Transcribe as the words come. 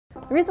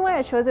The reason why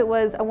I chose it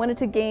was I wanted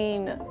to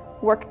gain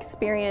work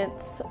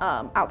experience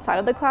outside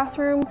of the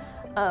classroom.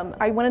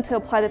 I wanted to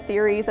apply the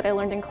theories that I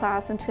learned in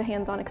class into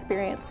hands-on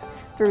experience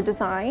through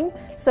design.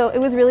 So it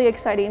was really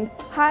exciting.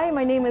 Hi,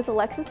 my name is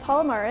Alexis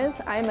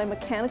Palomares. I'm a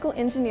mechanical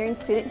engineering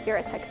student here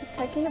at Texas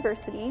Tech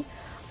University.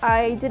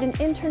 I did an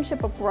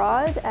internship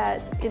abroad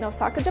in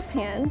Osaka,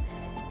 Japan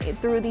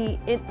through the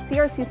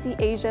CRCC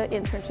Asia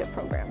internship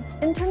program.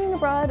 Interning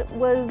abroad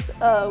was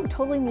a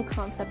totally new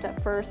concept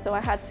at first, so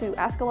I had to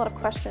ask a lot of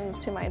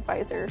questions to my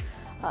advisor.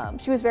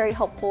 She was very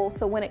helpful.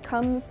 So when it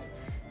comes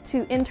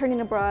to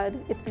interning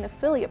abroad, it's an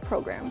affiliate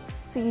program.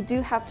 So you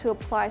do have to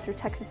apply through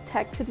Texas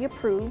Tech to be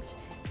approved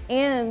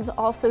and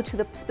also to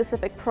the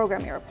specific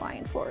program you're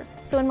applying for.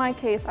 So in my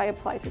case, I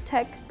applied through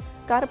Tech,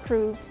 got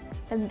approved,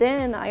 and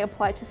then I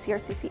applied to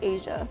CRCC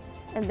Asia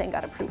and then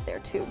got approved there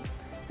too.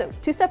 So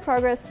two-step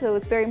progress, so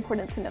it's very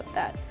important to note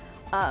that.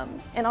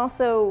 And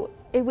also,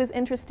 it was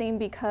interesting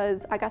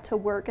because I got to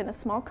work in a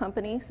small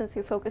company, since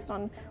we focused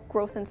on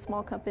growth in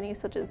small companies,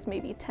 such as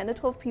maybe 10 to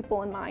 12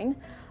 people in mine.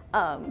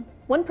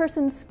 One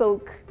person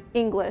spoke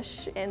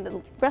English and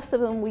the rest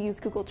of them we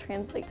used Google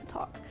Translate to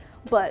talk.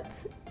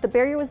 But the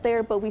barrier was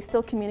there, but we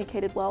still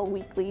communicated well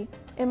weekly.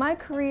 In my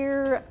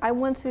career, I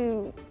want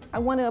to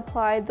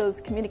apply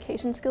those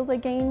communication skills I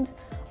gained,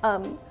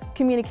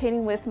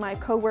 communicating with my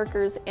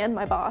coworkers and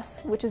my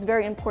boss, which is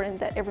very important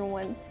that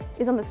everyone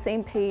is on the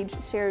same page,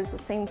 shares the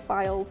same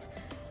files.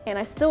 And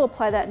I still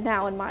apply that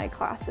now in my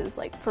classes,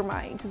 like for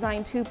my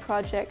Design 2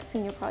 project,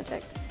 senior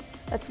project.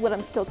 That's what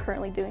I'm still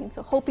currently doing.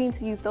 So hoping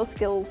to use those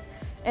skills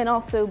and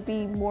also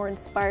be more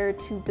inspired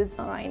to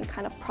design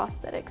kind of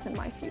prosthetics in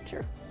my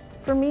future.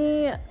 For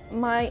me,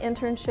 my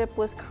internship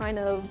was kind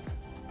of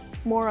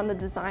more on the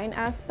design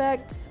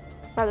aspect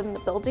rather than the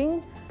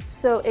building.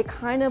 So it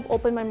kind of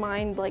opened my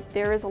mind, like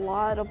there is a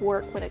lot of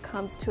work when it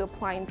comes to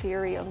applying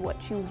theory on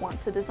what you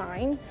want to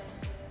design.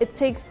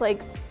 It's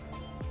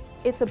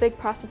a big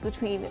process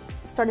between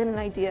starting an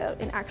idea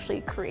and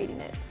actually creating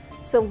it.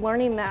 So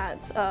learning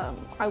that,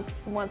 I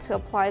want to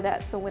apply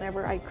that so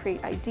whenever I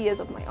create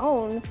ideas of my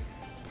own,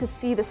 to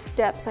see the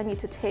steps I need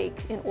to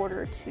take in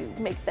order to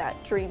make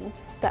that dream,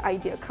 that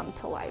idea come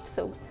to life.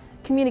 So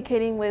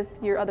communicating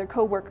with your other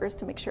coworkers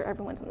to make sure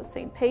everyone's on the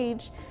same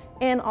page,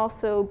 and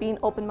also being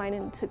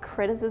open-minded to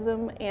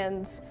criticism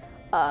and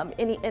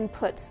any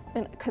inputs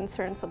and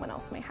concerns someone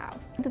else may have.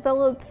 I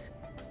developed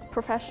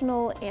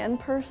professional and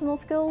personal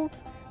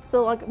skills.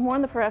 So like more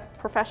on the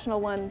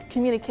professional one,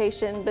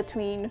 communication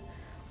between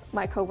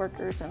my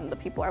coworkers and the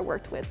people I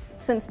worked with.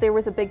 Since there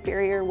was a big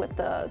barrier with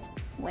the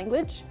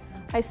language,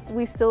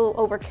 we still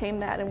overcame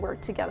that and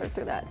worked together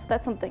through that. So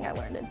that's something I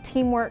learned. And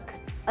teamwork,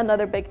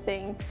 another big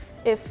thing.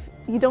 If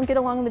you don't get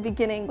along in the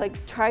beginning,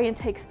 like try and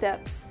take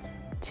steps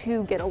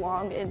to get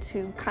along and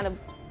to kind of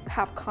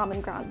have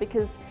common ground,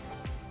 because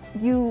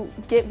you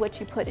get what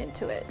you put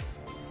into it.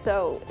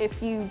 So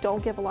if you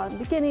don't give a lot in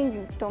the beginning,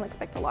 you don't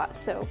expect a lot.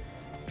 So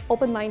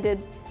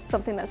open-minded, that's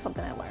something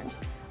I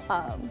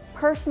learned.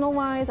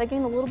 Personal-wise, I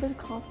gained a little bit of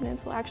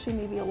confidence, well actually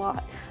maybe a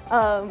lot.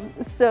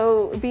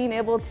 So being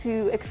able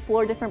to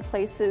explore different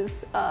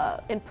places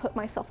and put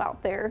myself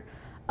out there,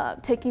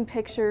 taking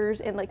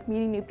pictures and like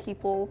meeting new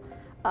people,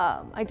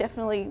 I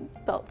definitely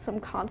felt some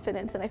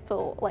confidence and I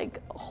feel like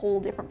a whole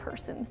different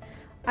person.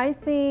 I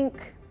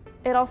think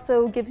it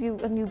also gives you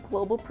a new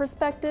global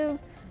perspective,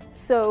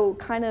 so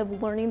kind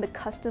of learning the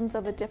customs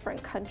of a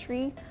different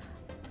country.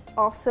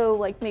 Also,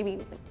 like maybe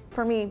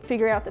for me,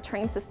 figuring out the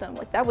train system,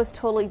 like that was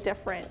totally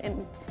different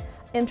and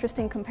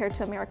interesting compared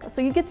to America.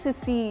 So you get to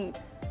see,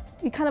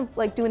 you kind of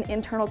like do an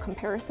internal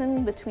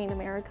comparison between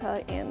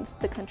America and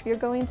the country you're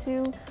going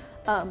to.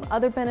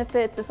 Other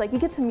benefits is like you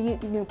get to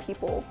meet new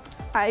people.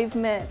 I've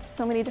met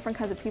so many different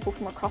kinds of people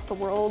from across the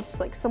world. It's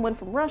like someone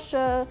from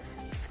Russia,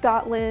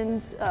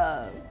 Scotland,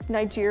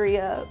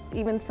 Nigeria,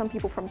 even some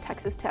people from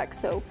Texas Tech.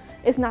 So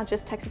it's not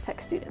just Texas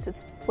Tech students,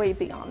 it's way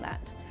beyond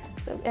that.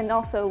 So, and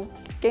also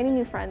gaining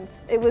new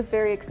friends. It was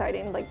very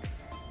exciting, like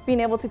being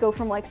able to go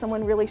from like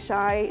someone really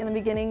shy in the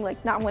beginning,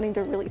 like not wanting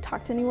to really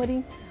talk to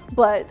anybody,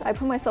 but I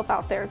put myself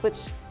out there,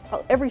 which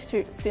every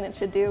student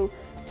should do,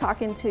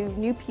 talking to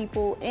new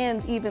people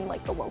and even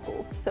like the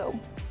locals. So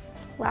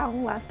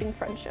long-lasting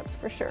friendships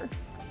for sure.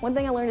 One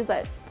thing I learned is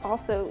that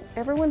also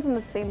everyone's in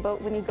the same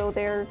boat when you go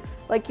there.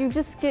 Like you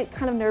just get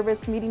kind of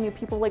nervous meeting new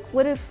people. Like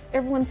what if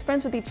everyone's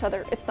friends with each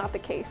other? It's not the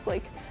case.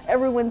 Like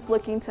everyone's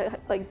looking to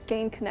like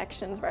gain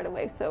connections right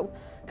away. So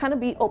kind of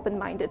be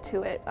open-minded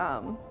to it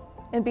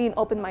and being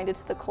open-minded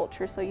to the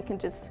culture so you can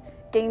just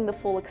gain the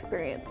full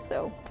experience.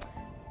 So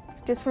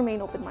just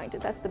remain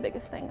open-minded. That's the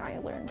biggest thing I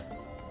learned.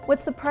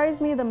 What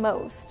surprised me the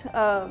most,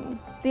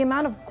 the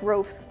amount of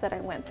growth that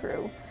I went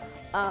through.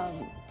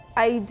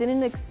 I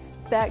didn't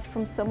expect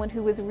from someone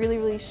who was really,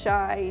 really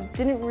shy,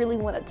 didn't really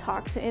want to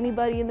talk to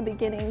anybody in the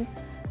beginning,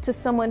 to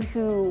someone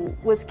who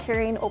was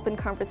carrying open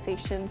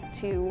conversations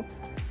to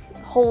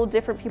whole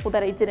different people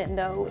that I didn't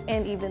know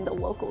and even the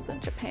locals in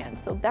Japan.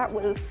 So that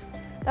was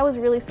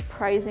really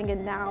surprising,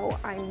 and now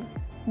I'm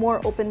more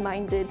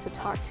open-minded to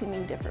talk to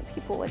new different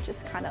people and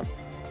just kind of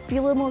be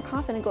a little more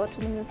confident, go up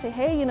to them and say,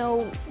 hey, you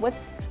know,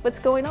 what's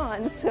going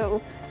on?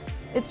 So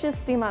it's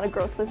just the amount of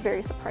growth was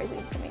very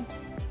surprising to me.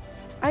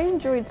 I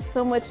enjoyed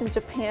so much in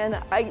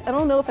Japan. I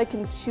don't know if I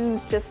can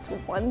choose just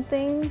one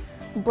thing,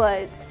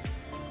 but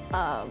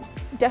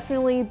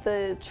definitely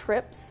the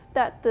trips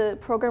that the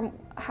program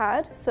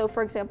had. So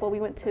for example,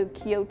 we went to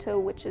Kyoto,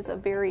 which is a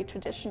very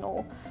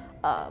traditional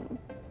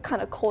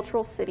kind of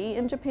cultural city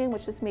in Japan,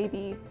 which is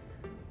maybe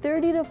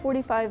 30 to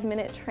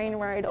 45-minute train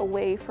ride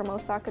away from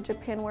Osaka,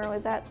 Japan, where I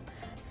was at.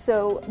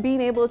 So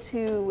being able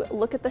to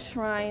look at the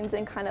shrines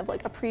and kind of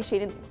like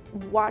appreciate and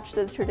watch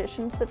the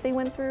traditions that they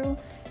went through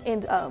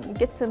and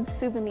get some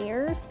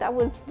souvenirs, that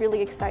was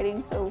really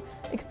exciting. So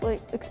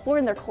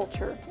exploring their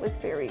culture was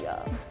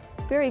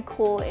very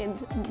cool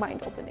and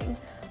mind-opening.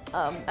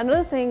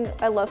 Another thing,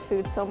 I love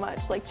food so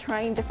much, like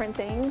trying different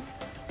things.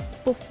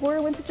 Before I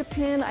went to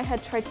Japan, I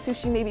had tried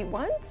sushi maybe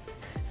once.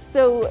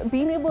 So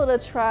being able to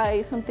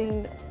try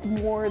something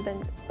more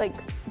than like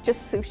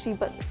just sushi,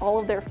 but all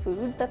of their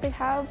foods that they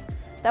have,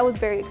 that was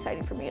very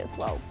exciting for me as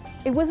well.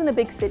 It wasn't a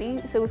big city,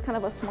 so it was kind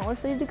of a smaller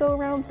city to go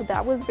around, so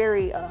that was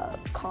very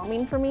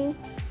calming for me,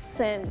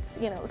 since,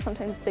 you know,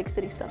 sometimes big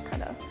city stuff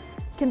kind of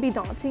can be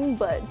daunting,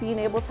 but being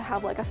able to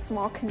have like a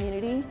small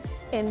community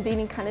and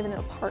being kind of in an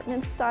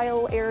apartment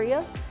style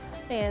area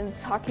and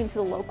talking to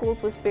the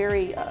locals was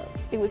very,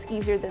 it was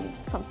easier than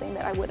something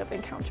that I would have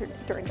encountered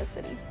during the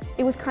city.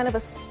 It was kind of a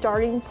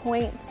starting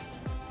point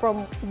from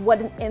what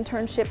an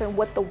internship and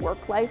what the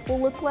work life will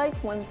look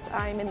like once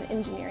I'm in the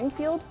engineering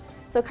field.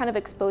 So it kind of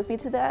exposed me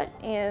to that,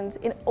 and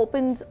it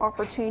opened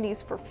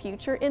opportunities for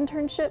future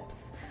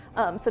internships,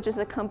 such as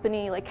a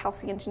company like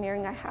Housing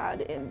Engineering I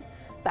had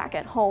back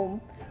at home.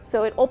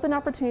 So it opened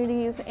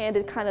opportunities and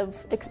it kind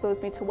of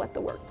exposed me to what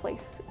the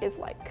workplace is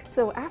like.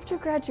 So after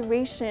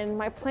graduation,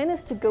 my plan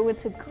is to go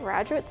into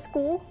graduate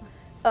school,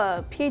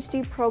 a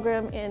PhD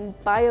program in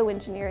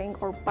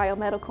bioengineering or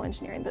biomedical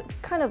engineering, the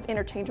kind of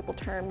interchangeable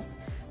terms.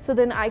 So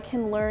then I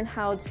can learn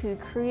how to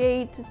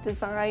create,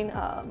 design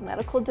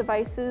medical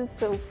devices,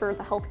 so for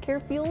the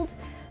healthcare field.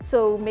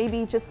 So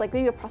maybe just like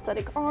maybe a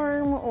prosthetic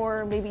arm,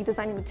 or maybe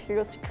designing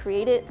materials to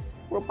create it,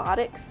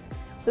 robotics.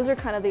 Those are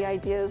kind of the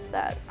ideas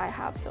that I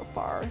have so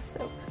far.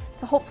 So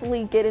to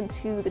hopefully get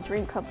into the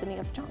dream company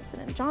of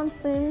Johnson &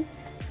 Johnson.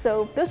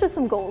 So those are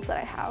some goals that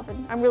I have,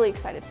 and I'm really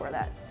excited for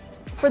that.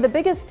 For the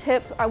biggest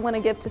tip I want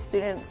to give to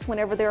students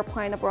whenever they're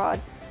applying abroad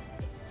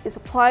is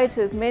apply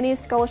to as many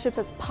scholarships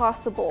as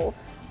possible.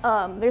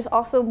 There's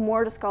also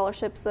more to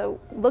scholarships, so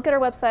look at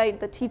our website,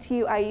 the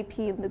TTU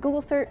IEP in the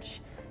Google search.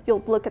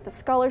 You'll look at the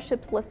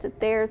scholarships listed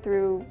there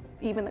through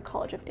even the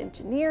College of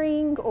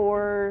Engineering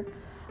or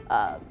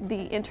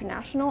the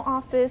international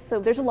office. So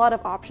there's a lot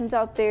of options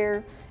out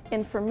there.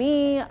 And for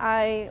me,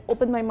 I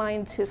opened my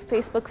mind to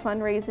Facebook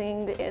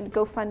fundraising and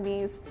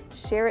GoFundMes.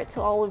 Share it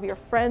to all of your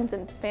friends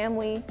and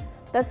family.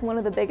 That's one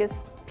of the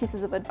biggest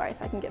pieces of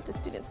advice I can give to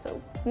students. So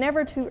it's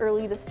never too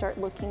early to start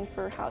looking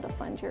for how to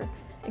fund your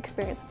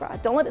experience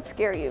abroad. Don't let it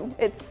scare you.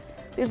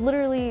 There's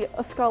literally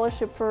a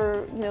scholarship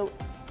for, you know,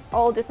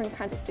 all different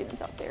kinds of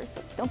students out there.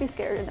 So don't be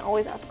scared and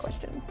always ask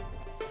questions.